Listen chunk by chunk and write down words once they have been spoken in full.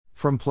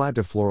From plaid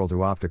to floral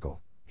to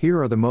optical,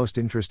 here are the most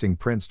interesting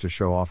prints to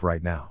show off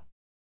right now.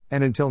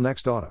 And until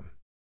next autumn.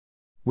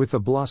 With the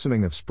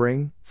blossoming of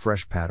spring,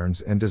 fresh patterns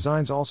and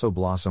designs also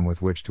blossom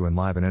with which to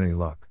enliven any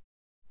look.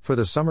 For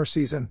the summer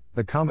season,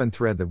 the common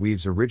thread that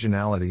weaves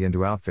originality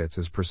into outfits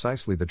is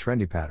precisely the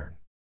trendy pattern.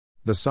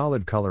 The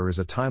solid color is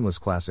a timeless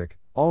classic,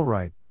 all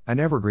right, an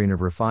evergreen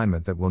of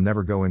refinement that will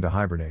never go into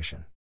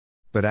hibernation.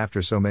 But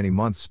after so many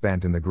months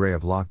spent in the gray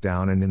of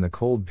lockdown and in the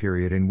cold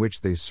period in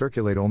which they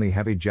circulate only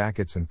heavy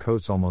jackets and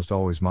coats almost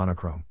always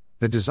monochrome,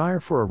 the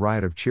desire for a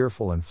riot of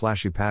cheerful and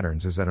flashy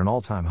patterns is at an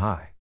all-time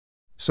high.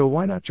 So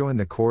why not join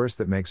the chorus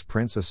that makes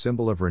prints a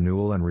symbol of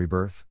renewal and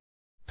rebirth?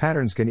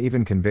 Patterns can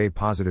even convey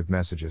positive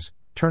messages,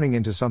 turning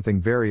into something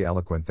very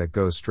eloquent that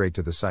goes straight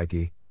to the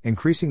psyche,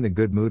 increasing the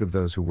good mood of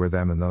those who wear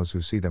them and those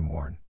who see them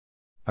worn.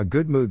 A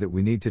good mood that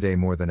we need today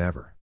more than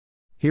ever.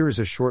 Here is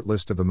a short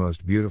list of the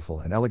most beautiful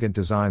and elegant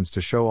designs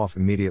to show off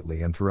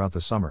immediately and throughout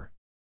the summer.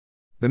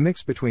 The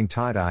mix between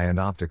tie-dye and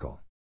optical.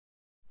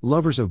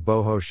 Lovers of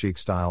boho chic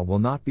style will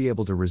not be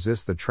able to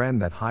resist the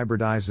trend that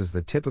hybridizes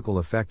the typical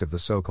effect of the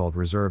so-called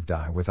reserve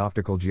dye with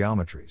optical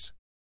geometries.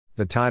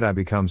 The tie-dye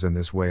becomes in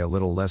this way a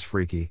little less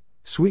freaky,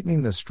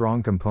 sweetening the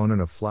strong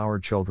component of flower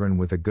children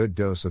with a good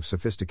dose of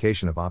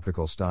sophistication of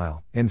optical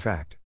style. In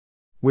fact,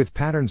 with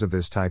patterns of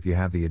this type you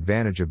have the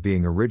advantage of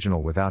being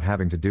original without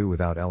having to do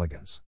without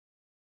elegance.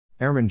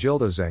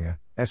 Ermenegildo Zegna,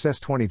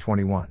 SS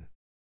 2021.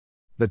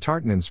 The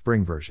tartan in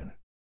spring version.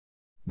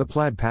 The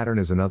plaid pattern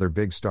is another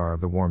big star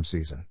of the warm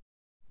season.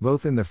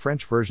 Both in the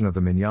French version of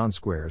the mignon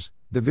squares,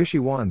 the Vichy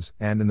ones,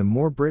 and in the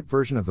more Brit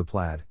version of the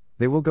plaid,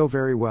 they will go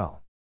very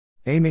well.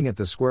 Aiming at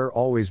the square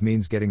always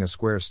means getting a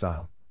square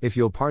style. If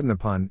you'll pardon the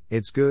pun,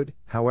 it's good,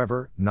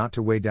 however, not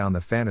to weigh down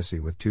the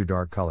fantasy with too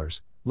dark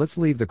colors. Let's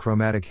leave the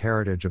chromatic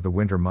heritage of the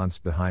winter months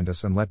behind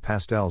us and let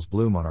pastels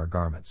bloom on our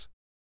garments.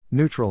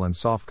 Neutral and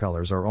soft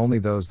colors are only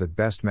those that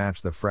best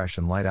match the fresh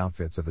and light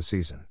outfits of the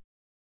season.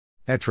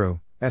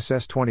 Etro,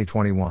 SS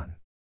 2021.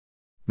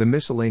 The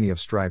miscellany of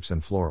stripes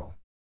and floral.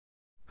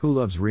 Who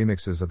loves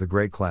remixes of the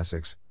great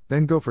classics,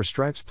 then go for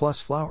stripes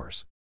plus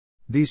flowers?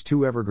 These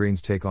two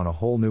evergreens take on a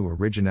whole new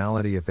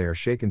originality if they are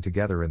shaken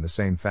together in the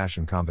same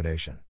fashion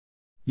combination.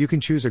 You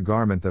can choose a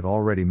garment that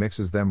already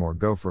mixes them or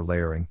go for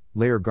layering,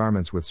 layer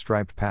garments with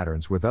striped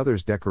patterns with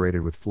others decorated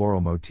with floral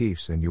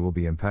motifs and you will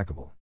be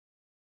impeccable.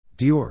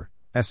 Dior,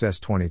 SS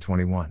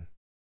 2021.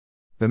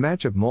 The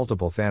match of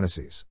multiple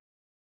fantasies.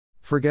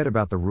 Forget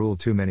about the rule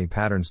too many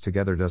patterns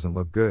together doesn't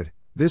look good.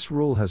 This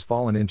rule has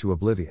fallen into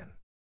oblivion.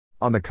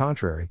 On the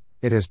contrary,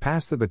 it has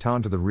passed the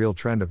baton to the real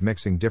trend of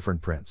mixing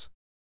different prints.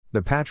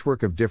 The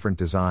patchwork of different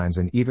designs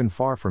and even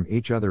far from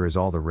each other is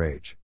all the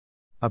rage.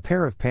 A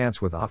pair of pants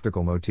with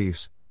optical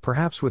motifs,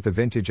 perhaps with the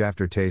vintage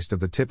aftertaste of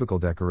the typical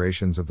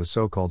decorations of the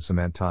so-called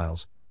cement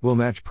tiles, will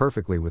match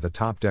perfectly with a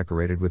top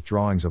decorated with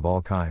drawings of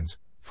all kinds,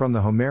 from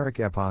the Homeric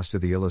epos to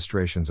the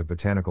illustrations of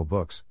botanical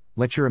books.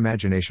 Let your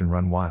imagination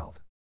run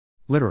wild.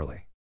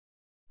 Literally.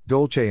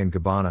 Dolce &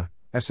 Gabbana,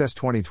 SS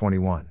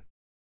 2021.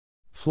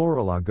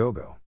 Floral a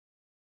go-go.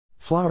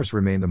 Flowers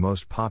remain the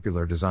most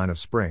popular design of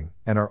spring,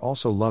 and are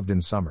also loved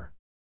in summer.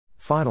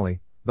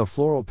 Finally, the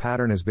floral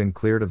pattern has been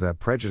cleared of that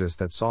prejudice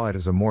that saw it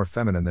as a more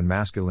feminine than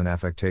masculine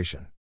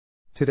affectation.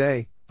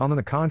 Today, on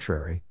the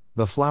contrary,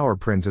 the flower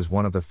print is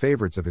one of the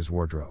favorites of his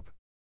wardrobe.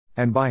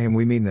 And by him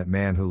we mean that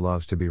man who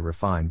loves to be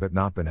refined but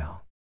not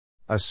banal.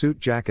 A suit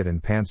jacket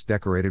and pants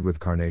decorated with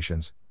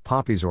carnations,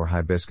 poppies or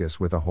hibiscus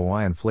with a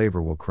Hawaiian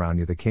flavor will crown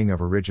you the king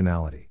of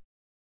originality.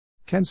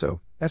 Kenzo,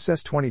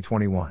 SS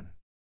 2021.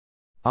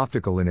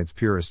 Optical in its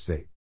purest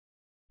state.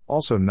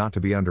 Also not to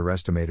be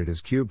underestimated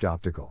is cubed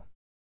optical.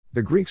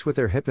 The Greeks with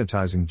their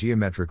hypnotizing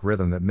geometric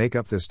rhythm that make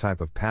up this type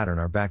of pattern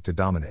are back to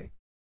dominate.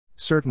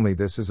 Certainly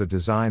this is a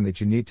design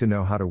that you need to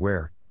know how to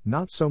wear,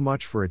 not so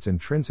much for its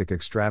intrinsic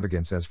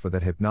extravagance as for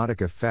that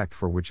hypnotic effect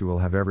for which you will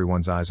have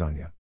everyone's eyes on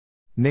you.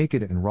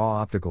 Naked and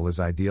raw optical is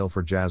ideal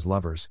for jazz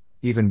lovers,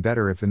 even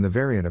better if in the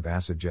variant of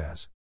acid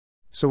jazz.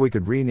 So we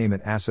could rename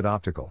it acid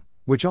optical,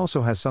 which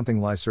also has something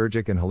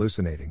lysergic and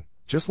hallucinating,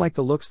 just like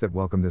the looks that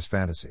welcome this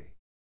fantasy.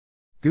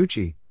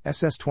 Gucci,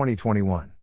 SS 2021.